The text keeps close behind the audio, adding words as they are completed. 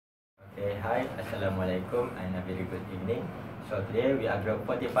Okay, hi, Assalamualaikum and a very good evening. So today we are group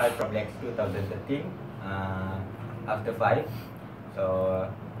 45 from LAX2013 after 5. So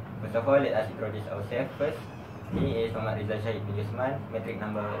first of all, let us introduce ourselves first. Me is Muhammad Rizal Syahid bin Yusman, metric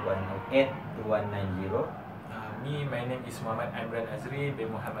number 1082190. My name is Muhammad Imran Azri bin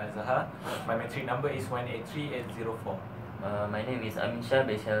Muhammad Zahar. My metric number is 183804. My name is Amin Shah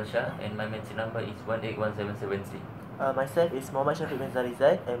bin Shah and my metric number is 181773. Myself is Muhammad Syafiq bin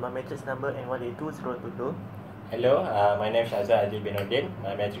Zarizai and my matrix number N182022. Hello, my name is Shazza Adil bin Udin.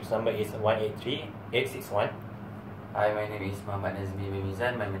 My matrix number is 183861. Hi, my name is Muhammad Nazmi bin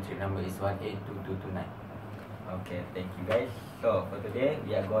Mizan. My metric number is 182229. Okay, thank you guys. So for today,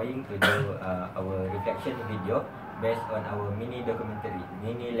 we are going to do our reflection video based on our mini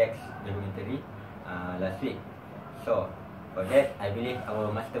LAX documentary last week. So for that, I believe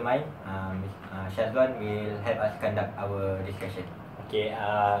our mastermind, Shazwan, will help us conduct our discussion. Okay,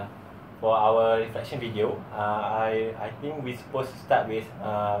 for our reflection video, I think we're supposed to start with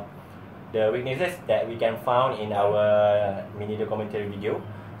the weaknesses that we can found in our mini documentary video.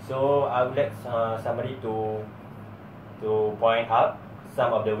 So I would like somebody to point out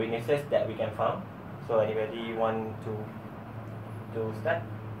some of the weaknesses that we can found. So anybody want to start?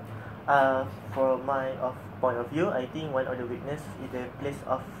 For my point of view, I think one of the weakness is the place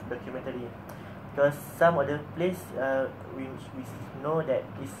of documentary, because some of the place we know that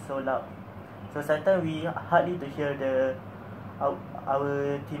is so loud, so sometimes we hardly to hear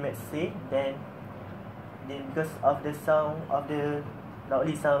our teammates say. Then because of the sound of the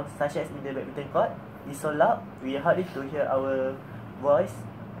loudly sound, such as in the badminton court, is so loud, we hardly to hear our voice,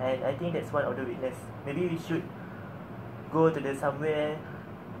 and I think that's one of the weakness. Maybe we should go to the somewhere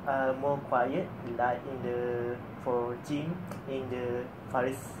more quiet, like for gym, in the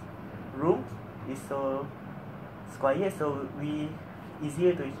forest room is so quiet, so we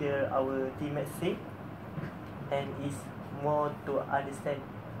easier to hear our teammates say, and is more to understand.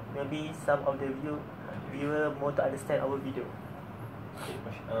 Maybe some of the viewer more to understand our video.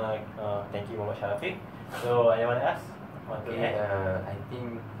 Thank you, Muhammad Shafiq. So anyone else want to Okay, add? I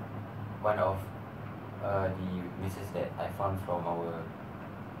think one of the weaknesses that I found from our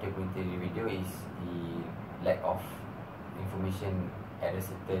documentary video is the lack of information at a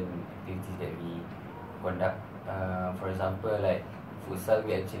certain activities that we conduct. For example, like futsal,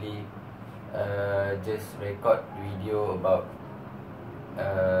 we actually just record video about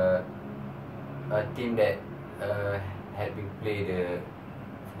a team that helping play the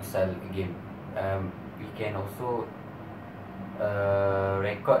futsal game. We can also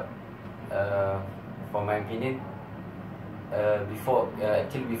record, for my opinion, before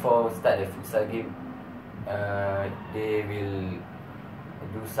start the futsal game, they will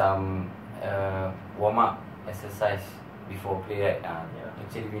do some warm up exercise before play, right?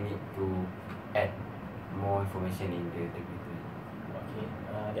 Actually we need to add more information in the video. Okay,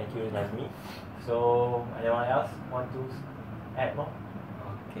 thank you, Nazmi. So anyone else want to add more?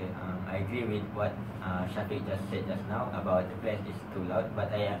 Okay, I agree with what Shafiq just said just now about the place is too loud,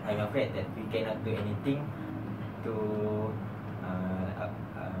 but I'm afraid that we cannot do anything to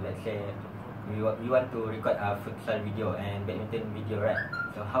let's say we want to record a futsal video and badminton video, right?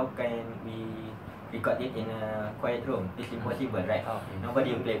 So how can we record it in a quiet room? It's impossible, right?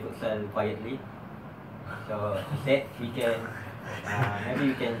 Nobody will play futsal quietly. So instead we can maybe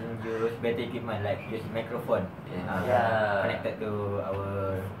we can use better equipment, like use microphone connected to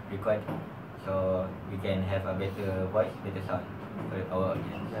our record, so we can have a better voice, better sound for our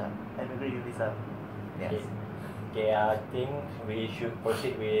audience. Yeah, I agree with this. Yes. Okay, I think we should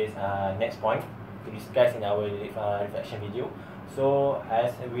proceed with next point to discuss in our reflection video. So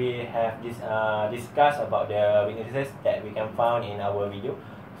as we have discussed about the weaknesses that we can found in our video,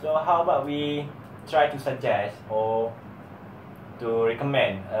 so how about we try to suggest or to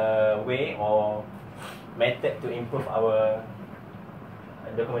recommend a way or method to improve our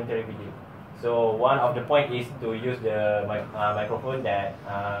documentary video. So one of the point is to use the microphone that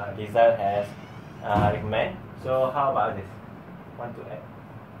Rizal has recommend. So how about this? Want to add?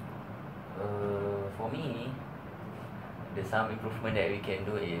 For me, the some improvement that we can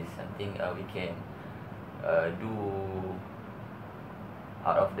do is something we can do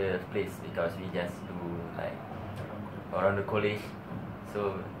out of the place, because we just do like around the college,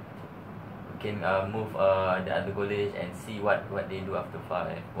 so we can move the other college and see what they do after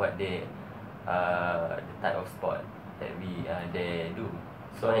 5, what they the type of sport that they do.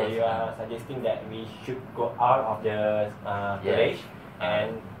 So you are suggesting that we should go out of the college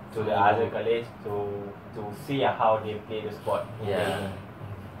and to the other college to see how they play the sport. Yeah.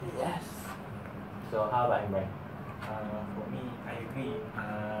 Yes. So how about Imran? For me, I agree.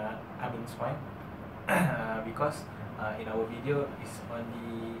 means why? Because in our video is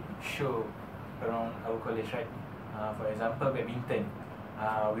only show around our college, right? For example, badminton.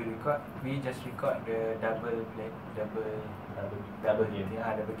 We just record the double game.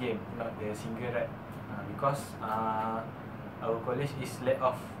 Yeah, double game, not the single, right? Because our college is lack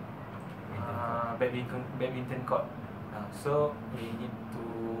of badminton court. So we need to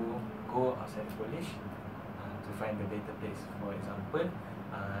go outside the college to find the better place. For example,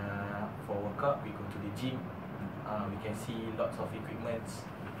 for workout, we go to the gym. We can see lots of equipments.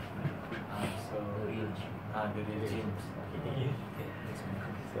 So The real gym. The real gym.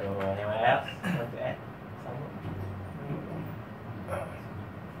 So anyone else want to add? Someone?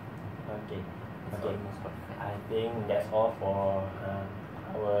 Okay. I think that's all for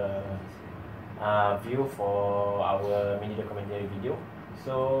our view for our mini documentary video.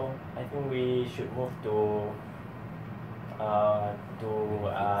 So I think we should move to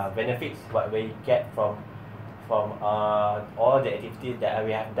benefits what we get from all the activities that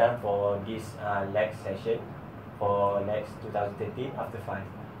we have done for this LAX session for LAX2013 after 5.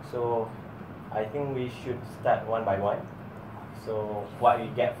 So I think we should start one by one. So what we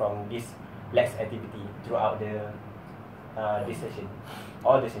get from this LAX activity throughout this session,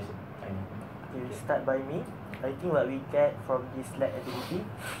 all the session. I mean. Okay, we start by me. I think what we get from this LAX activity,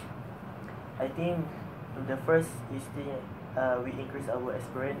 I think the first is we increase our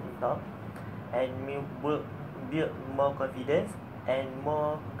experience in talk, and we build more confidence and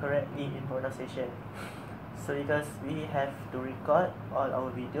more correctly in pronunciation. So because we have to record all our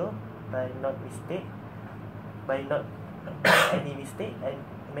video by not any mistake and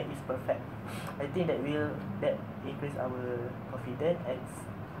make it perfect. I think that increase our confidence and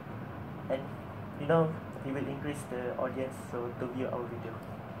it will increase the audience so to view our video.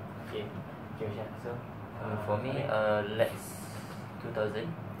 Okay, Usha. So For me, LAX2013,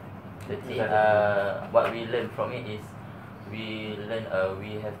 what we learn from it is we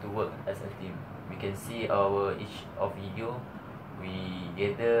have to work as a team. We can see each of video we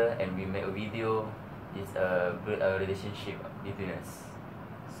gather and we make a video. It's a good relationship between us.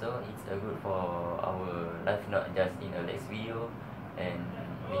 So it's a good for our life, not just in a LAX video, and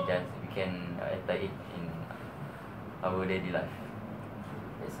we can apply it in our daily life.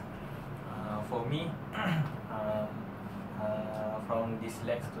 Yes. For me, from this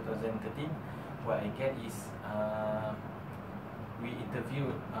LAX2013, what I get is we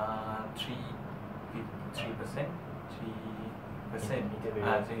interviewed 3%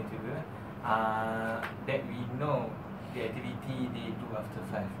 interviewer that we know the activity they do after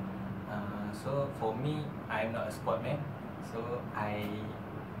 5. So for me, I'm not a sportman, so I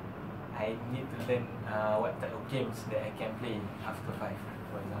need to learn what type of games that I can play after 5.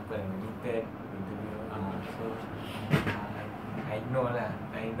 For example, badminton, interview. So I know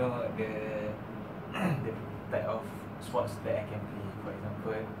the type of sports that I can play. For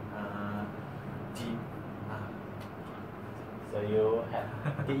example, gym. So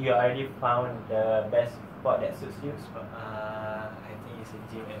did you already found the best sport that suits you? I think it's a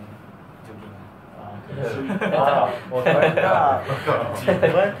gym and jogging. Okay.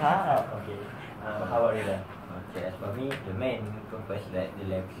 How about you then? Okay, as for me, the main purpose that the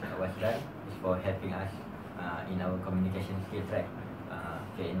LAX was done is for helping us in our communication skills, right?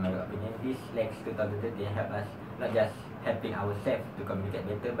 Okay, in my opinion, this LAX2013 help us not just helping ourselves to communicate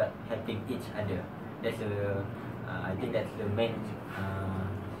better, but helping each other. I think that's the main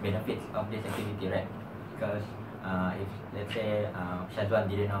benefits of this activity, right? Because if let's say Shazwan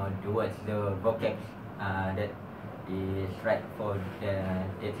didn't know the words, the vocabs that is right for that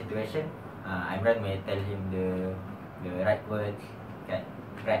situation, Imran may tell him the right words, right?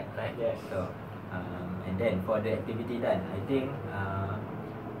 Yes. So and then for the activity done, I think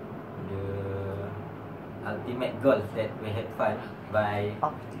the ultimate goals that we had fun by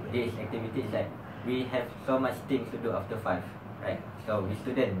this activity is like we have so much things to do after 5, right? So we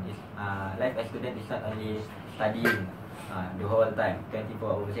life as student is not only studying the whole time,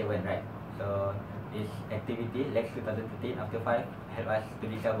 24/7, right? So this activity, LAX2013 after 5, help us to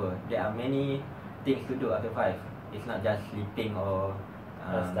discover there are many things to do after 5. It's not just sleeping or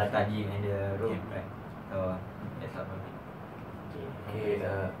studying in the room, right? So that's all for me. Okay,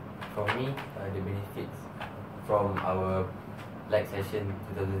 for me, the benefits from our LAX session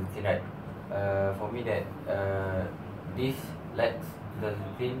 2013, right? For me that this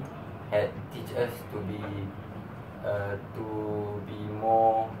LAX2013 had teach us to be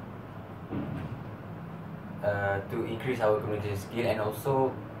more to increase our communication skill, and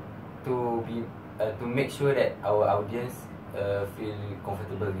also to make sure that our audience feel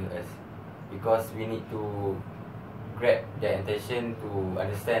comfortable with us, because we need to grab their attention to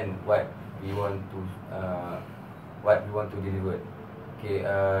understand what we want to deliver. Okay,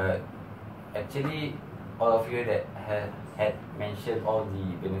 actually, all of you that had mentioned all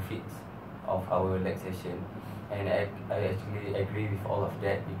the benefits of our leg session, and I actually agree with all of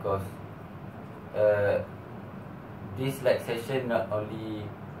that because this leg session not only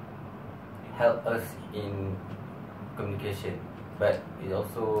help us in communication, but it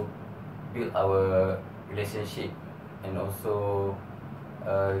also build our relationship and also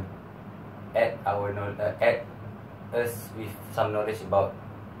add us with some knowledge about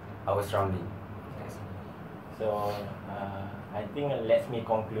our surrounding. So I think let me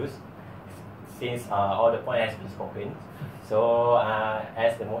conclude since all the point has been spoken. So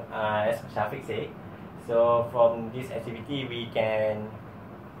as Shafiq said, so from this activity we can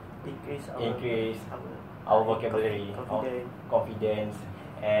increase our vocabulary, confidence,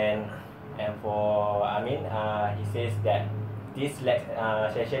 and for Amin, he says that this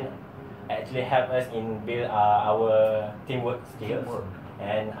session actually help us in build our teamwork skills.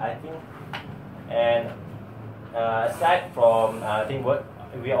 And I think, and aside from teamwork,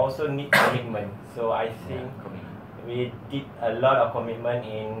 we also need commitment. So I think we did a lot of commitment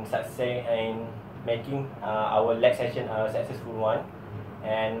in success in making our leg session a successful one.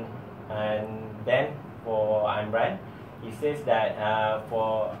 And then for Imran, he says that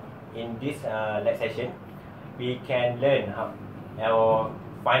for in this leg session, we can learn or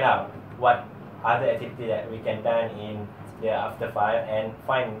find out what other activity that we can done in the after 5 and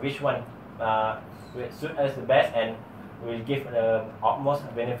find which one will suit us the best and will give the utmost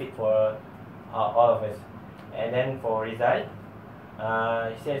benefit for all of us. And then for result,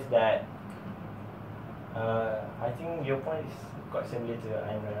 he says that I think your point is quite similar to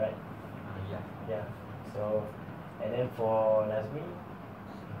Imran, right? Yeah. So, and then for Nazmi,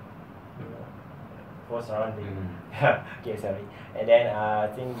 for surrounding. Okay, sorry. And then I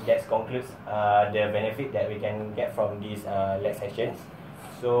think that concludes the benefit that we can get from these leg sessions.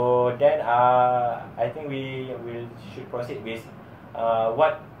 So then I think we should proceed with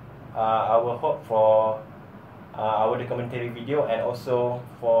what our hope for our documentary video, and also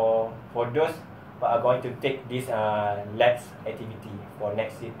for those who are going to take this legs activity for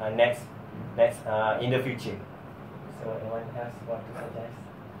next in the future. So anyone else want to suggest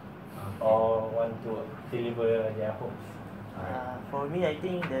or want to deliver their hopes? For me, I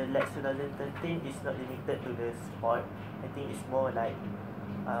think the LAX2013 is not limited to the sport. I think it's more like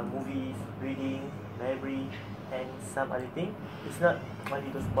movies, reading, library, and some other thing. It's not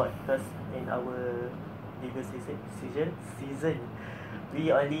only to sport, because in our previous season,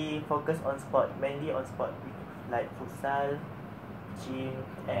 we only focus on sport, mainly on sport like futsal, gym,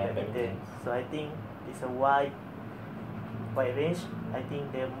 and badminton. So I think it's a wide range. I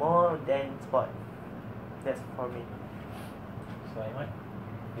think they're more than sport. That's for me. So Aiman,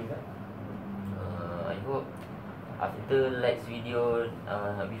 I hope after Lex video,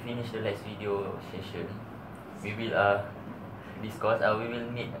 we finish the Lex video session, we will discuss. We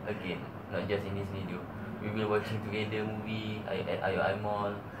will meet again, not just in this video. We will watching together movie at IOI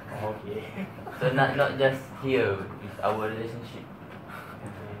Mall. Okay. So not just here with our relationship.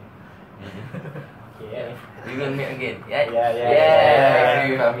 Okay. We will meet again. Yeah. Yeah. I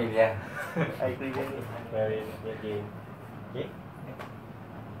agree with yeah. I agree with it. Very again. Okay.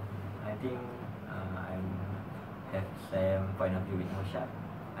 I think I have same point of view with Moshab.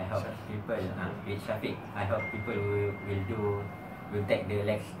 I hope people with Shafiq, I hope people will take the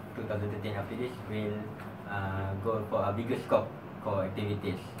Lex 2013 after this will go for a bigger scope for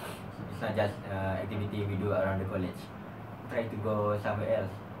activities. It's not just activity we do around the college. Try to go somewhere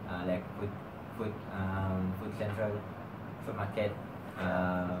else, like food central, food market,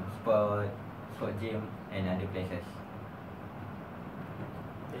 sport gym, and other places.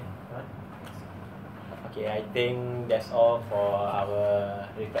 Okay, I think that's all for our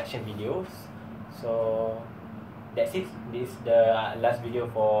reflection videos. So that's it. This is the last video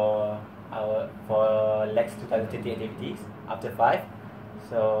for Lex 2020 activities after 5.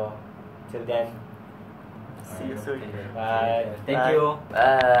 So till then, See you soon. bye. Thank you.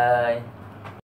 Bye.